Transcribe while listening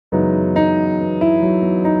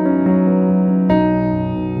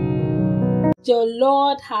the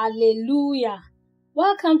Lord. Hallelujah.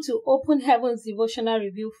 Welcome to Open Heavens Devotional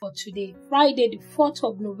Review for today, Friday, the 4th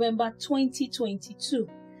of November, 2022.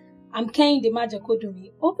 I'm Ken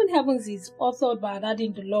Demajakodomi. Open Heavens is authored by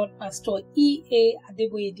Adadin the Lord, Pastor E.A.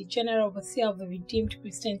 Adeboye, the General Overseer of the Redeemed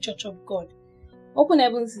Christian Church of God. Open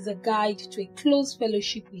Heavens is a guide to a close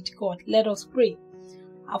fellowship with God. Let us pray.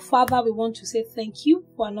 Our Father, we want to say thank you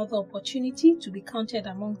for another opportunity to be counted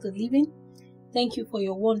among the living. Thank you for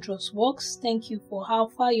your wondrous works. Thank you for how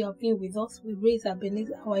far you have been with us. We raise our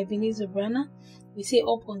Ebenezer banner. We say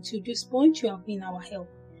up until this point, you have been our help.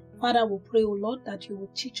 Father, we pray, O Lord, that you will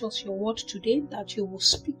teach us your word today, that you will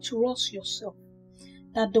speak to us yourself,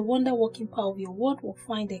 that the wonder-working power of your word will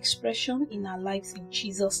find expression in our lives in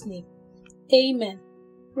Jesus' name. Amen.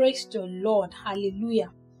 Praise the Lord.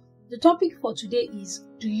 Hallelujah. The topic for today is,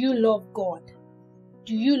 do you love God?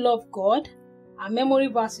 Do you love God? Our memory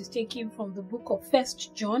verse is taken from the book of 1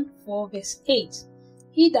 John 4 verse 8.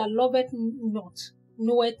 He that loveth not,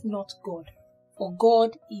 knoweth not God, for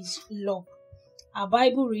God is love. Our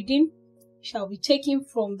Bible reading shall be taken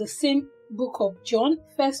from the same book of John,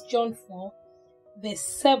 1 John 4 verse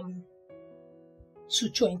 7 to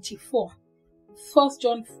 24. 1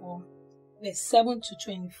 John 4 verse 7 to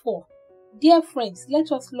 24. Dear friends,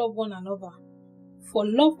 let us love one another. For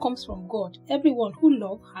love comes from God. Everyone who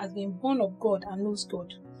loves has been born of God and knows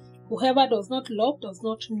God. Whoever does not love does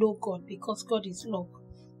not know God, because God is love.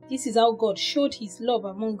 This is how God showed his love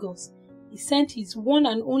among us. He sent his one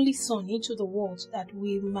and only Son into the world that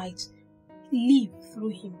we might live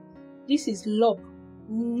through him. This is love,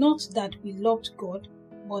 not that we loved God,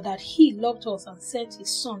 but that he loved us and sent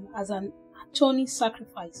his Son as an atoning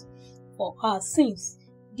sacrifice for our sins.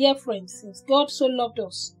 Dear friends, since God so loved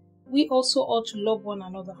us, we also ought to love one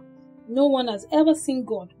another. No one has ever seen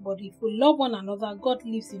God, but if we love one another, God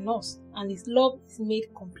lives in us, and his love is made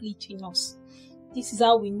complete in us. This is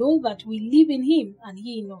how we know that we live in him and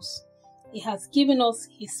he in us. He has given us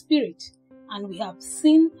his Spirit, and we have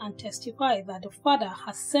seen and testified that the Father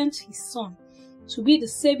has sent his Son to be the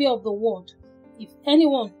Savior of the world. If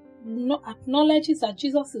anyone acknowledges that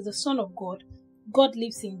Jesus is the Son of God, God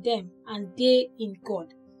lives in them, and they in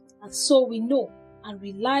God. And so we know and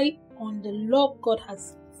rely on the love God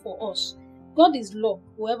has for us. God is love.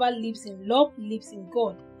 Whoever lives in love lives in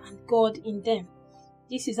God, and God in them.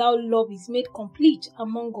 This is how love is made complete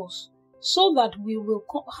among us, so that we will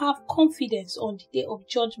have confidence on the day of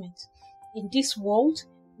judgment. In this world,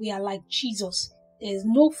 we are like Jesus. There is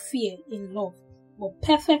no fear in love, but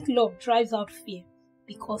perfect love drives out fear,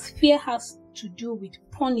 because fear has to do with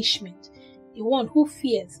punishment. The one who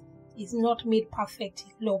fears is not made perfect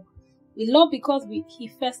in love. We love because he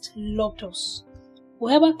first loved us.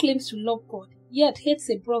 Whoever claims to love God, yet hates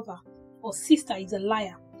a brother or sister, is a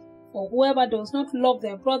liar. For whoever does not love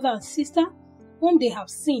their brother and sister, whom they have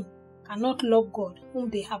seen, cannot love God, whom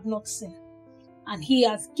they have not seen. And he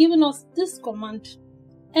has given us this command: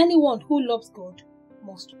 anyone who loves God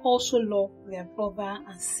must also love their brother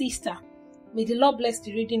and sister. May the Lord bless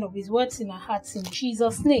the reading of his words in our hearts in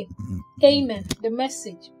Jesus' name. Amen. The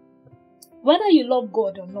message: whether you love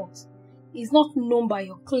God or not is not known by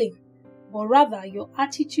your claim, but rather your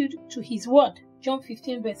attitude to his word. John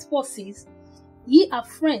 15 verse 4 says, Ye are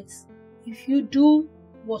friends if you do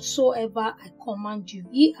whatsoever I command you.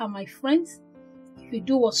 Ye are my friends if you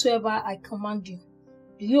do whatsoever I command you.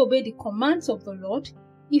 Do you obey the commands of the Lord?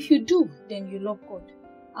 If you do, then you love God.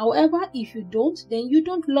 However, if you don't, then you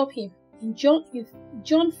don't love him. In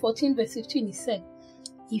John 14 verse 15 he said,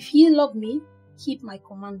 If ye love me, keep my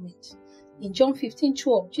commandment. In John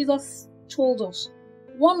 15:12, Jesus told us,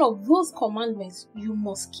 one of those commandments you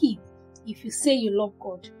must keep if you say you love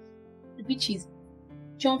God, which is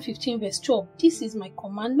John 15 verse 12. This is my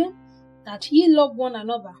commandment, that ye love one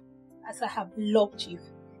another as I have loved you.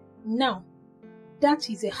 Now, that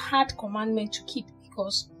is a hard commandment to keep,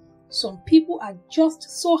 because some people are just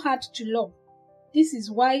so hard to love. This is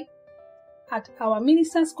why at our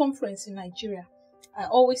ministers' conference in Nigeria, I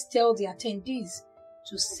always tell the attendees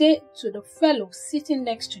to say to the fellow sitting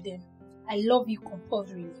next to them, I love you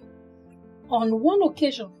compulsorily. On one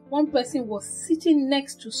occasion, one person was sitting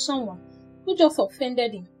next to someone who just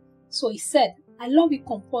offended him. So he said, I love you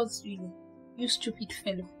compulsorily, you stupid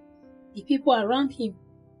fellow. The people around him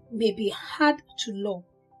may be hard to love,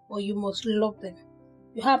 but you must love them.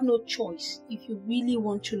 You have no choice if you really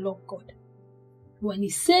want to love God. When he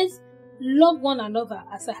says, love one another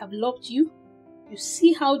as I have loved you, you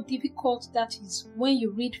see how difficult that is when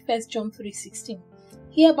you read 1 John 3:16.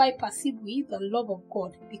 Hereby perceive we the love of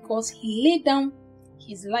God, because he laid down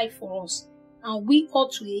his life for us, and we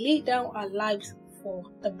ought to lay down our lives for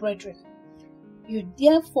the brethren. You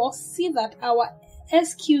therefore see that our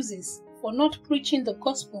excuses for not preaching the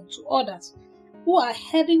gospel to others who are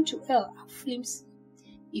heading to hell are flimsy.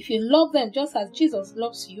 If you love them just as Jesus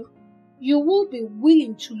loves you, you will be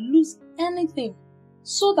willing to lose anything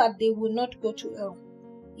so that they will not go to hell.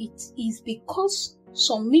 It is because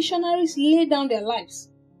some missionaries lay down their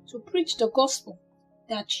lives to preach the gospel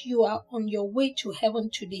that you are on your way to heaven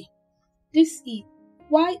today. This is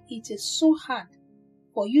why it is so hard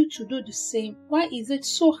for you to do the same. Why is it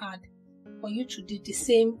so hard for you to do the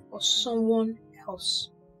same for someone else?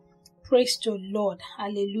 Praise the Lord.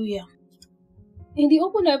 Hallelujah. In the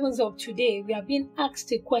open heavens of today, we are being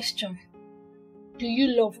asked a question. Do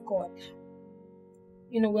you love God?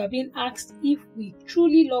 We are being asked if we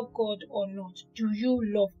truly love God or not. Do you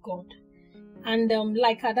love God? And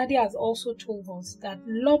like our daddy has also told us, that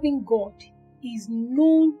loving God is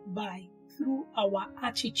known through our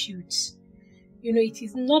attitudes. It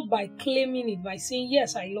is not by claiming it, by saying,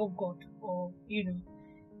 yes, I love God,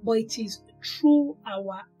 but it is through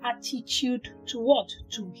our attitude to what?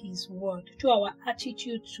 To His word. Through our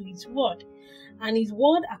attitude to His word. And His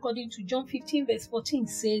word, according to John 15 verse 14,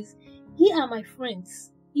 says, "Ye are my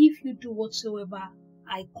friends, if you do whatsoever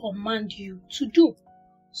I command you to do."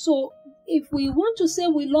 So, if we want to say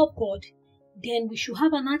we love God, then we should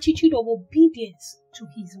have an attitude of obedience to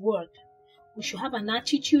His word. We should have an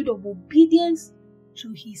attitude of obedience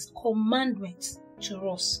to His commandments to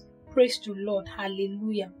us. Praise the Lord.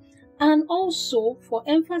 Hallelujah. And also, for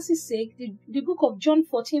emphasis sake, the book of John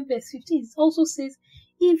 14 verse 15 also says,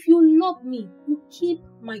 "If you love me, you keep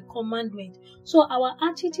my commandment." So our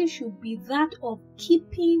attitude should be that of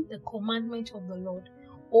keeping the commandment of the Lord,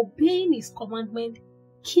 obeying His commandment,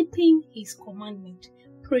 keeping His commandment.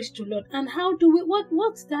 Praise the Lord. And how do we,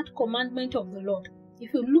 what's that commandment of the Lord?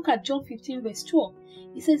 If you look at John 15 verse 12,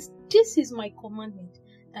 it says, "This is my commandment,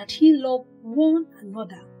 that ye love one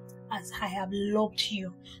another as I have loved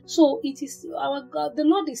you." So it is our God, the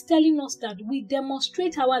Lord is telling us that we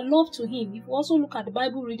demonstrate our love to Him. If you also look at the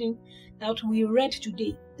Bible reading that we read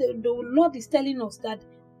today, the Lord is telling us that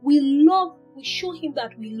we show Him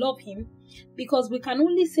that we love Him, because we can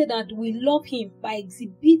only say that we love Him by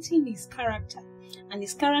exhibiting His character. And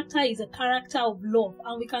His character is a character of love.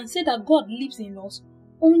 And we can say that God lives in us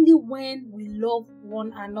only when we love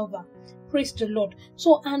one another. Praise the Lord.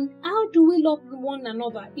 So, and how do we love one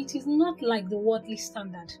another? It is not like the worldly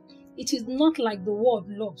standard. It is not like the world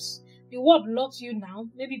loves. The world loves you now,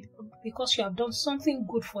 maybe because you have done something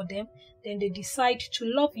good for them, then they decide to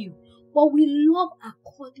love you. But we love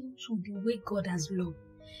according to the way God has loved.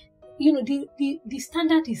 The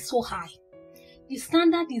standard is so high. The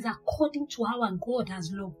standard is according to how our God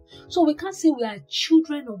has loved. So we can't say we are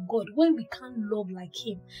children of God when we can't love like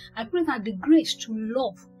Him. I pray that the grace to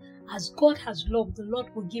love as God has loved, the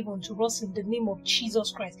Lord will give unto us in the name of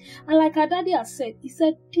Jesus Christ. And like our daddy has said, he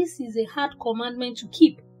said, this is a hard commandment to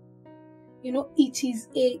keep. It is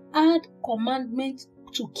a hard commandment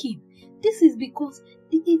to keep. This is because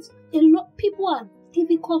people are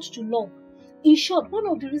difficult to love. In short, one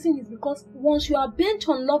of the reasons is because once you are bent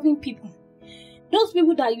on loving people, those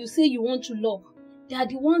people that you say you want to love, they are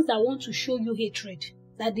the ones that want to show you hatred,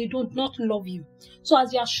 that they do not love you. So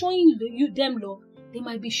as they are showing them love, they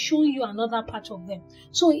might be showing you another part of them.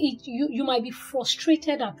 So you might be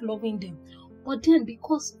frustrated at loving them. But then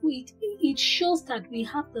because it shows that we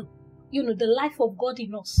have the life of God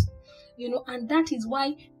in us, and that is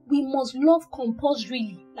why we must love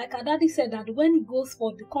compulsorily. Like our daddy said, that when he goes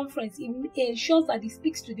for the conference, he ensures that he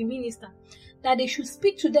speaks to the minister, that they should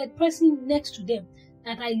speak to that person next to them,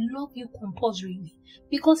 that I love you compulsorily.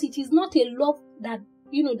 Because it is not a love that,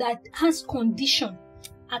 that has condition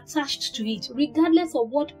attached to it. Regardless of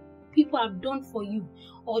what people have done for you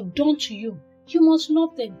or done to you, you must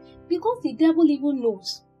love them. Because the devil even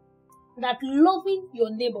knows that loving your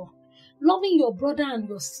neighbor, loving your brother and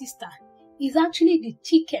your sister is actually the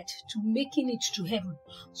ticket to making it to heaven.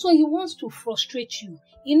 So he wants to frustrate you.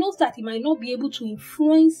 He knows that he might not be able to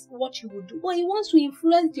influence what you will do, but he wants to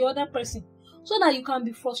influence the other person so that you can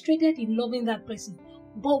be frustrated in loving that person.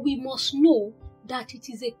 But we must know that it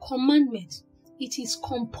is a commandment. It is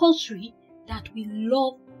compulsory that we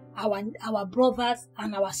love our brothers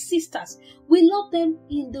and our sisters. We love them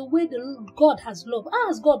in the way God has loved. How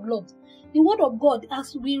has God loved? The word of God,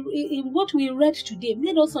 in what we read today,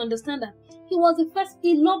 made us understand that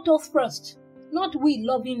He loved us first, not we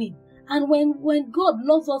loving Him. And when God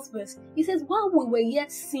loves us first, He says, while we were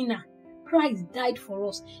yet sinner, Christ died for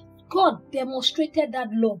us. God demonstrated that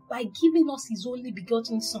love by giving us His only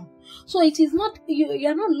begotten Son. So it is not, you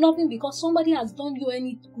are not loving because somebody has done you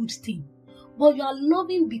any good thing, but you are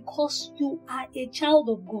loving because you are a child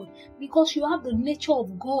of God, because you have the nature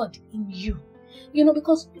of God in you.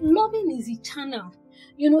 Because loving is eternal.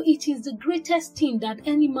 It is the greatest thing that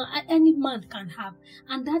any man can have.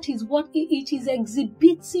 And that is what it is,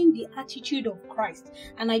 exhibiting the attitude of Christ.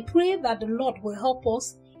 And I pray that the Lord will help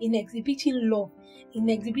us in exhibiting love, in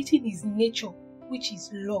exhibiting his nature, which is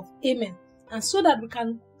love. Amen. And so that we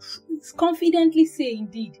can confidently say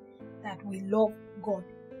indeed that we love God.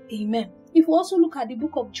 Amen. If we also look at the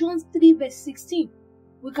book of John 3 verse 16,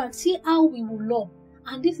 we can see how we will love.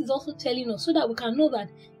 And this is also telling us so that we can know that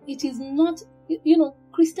it is not,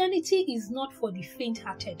 Christianity is not for the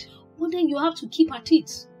faint-hearted. But then you have to keep at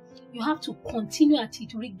it. You have to continue at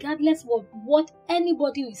it, regardless of what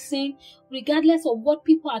anybody is saying, regardless of what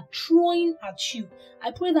people are throwing at you.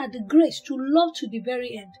 I pray that the grace to love to the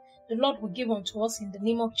very end, the Lord will give unto us in the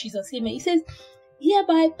name of Jesus. Amen. He says,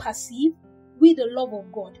 hereby perceive we the love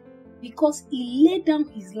of God, because he laid down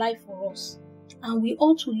his life for us, and we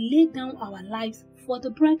ought to lay down our lives for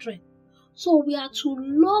the brethren. So we are to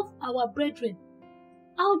love our brethren.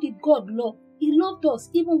 How did God love? He loved us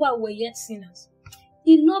even while we were yet sinners.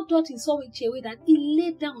 He loved us in such a way that he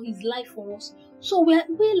laid down his life for us. So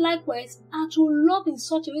we likewise are to love in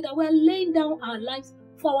such a way that we are laying down our lives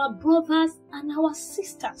for our brothers and our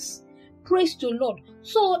sisters. Praise the Lord.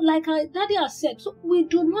 So like Daddy has said, so we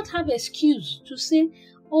do not have excuse to say,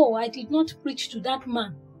 oh, I did not preach to that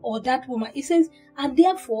man or that woman. He says, and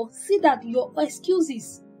therefore see that your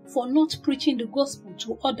excuses for not preaching the gospel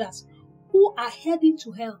to others who are heading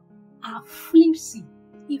to hell are flimsy.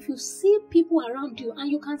 If you see people around you and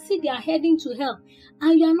you can see they are heading to hell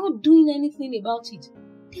and you are not doing anything about it,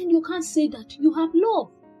 then you can't say that you have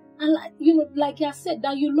love. And like I said,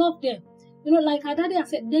 that you love them. Like our Daddy has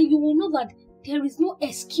said, then you will know that there is no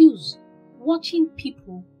excuse watching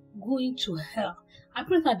people going to hell. I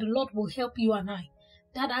pray that the Lord will help you and I,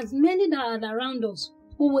 that as many that are around us,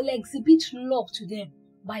 we will exhibit love to them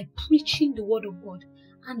by preaching the word of God.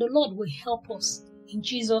 And the Lord will help us in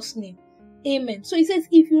Jesus' name. Amen. So he says,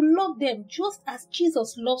 if you love them just as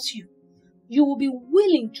Jesus loves you, you will be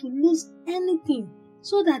willing to lose anything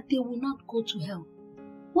so that they will not go to hell.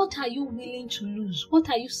 What are you willing to lose? What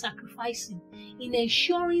are you sacrificing in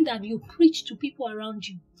ensuring that you preach to people around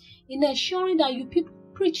you? In ensuring that you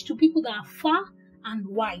preach to people that are far and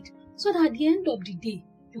wide, so that at the end of the day,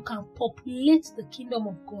 you can populate the kingdom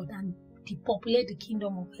of God and depopulate the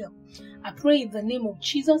kingdom of hell. I pray in the name of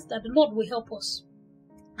Jesus that the Lord will help us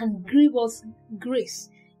and give us grace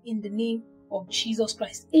in the name of Jesus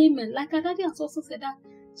Christ. Amen. Like our Daddy has also said that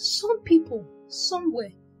some people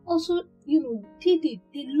somewhere also, did it.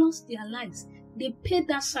 They lost their lives. They paid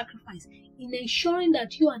that sacrifice in ensuring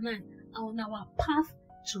that you and I are on our path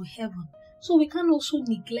to heaven. So we can't also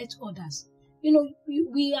neglect others.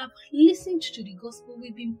 We have listened to the gospel.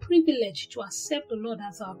 We've been privileged to accept the Lord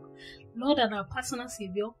as our Lord and our personal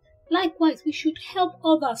Savior. Likewise, we should help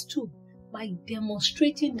others too by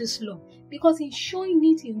demonstrating this love. Because in showing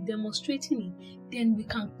it, in demonstrating it, then we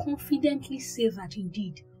can confidently say that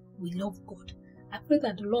indeed we love God. I pray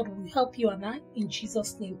that the Lord will help you and I in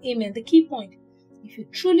Jesus' name. Amen. The key point, if you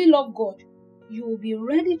truly love God, you will be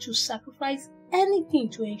ready to sacrifice anything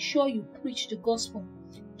to ensure you preach the gospel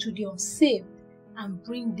to the unsaved and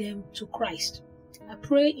bring them to Christ. I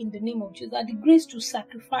pray in the name of Jesus that the grace to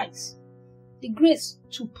sacrifice, the grace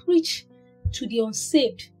to preach to the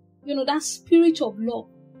unsaved, that spirit of love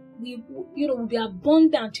will be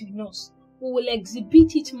abundant in us. We will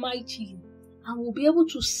exhibit it mightily and we'll be able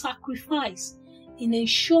to sacrifice in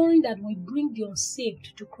ensuring that we bring the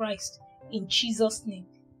unsaved to Christ in Jesus' name.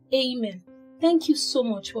 Amen. Thank you so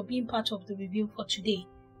much for being part of the review for today.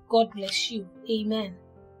 God bless you. Amen.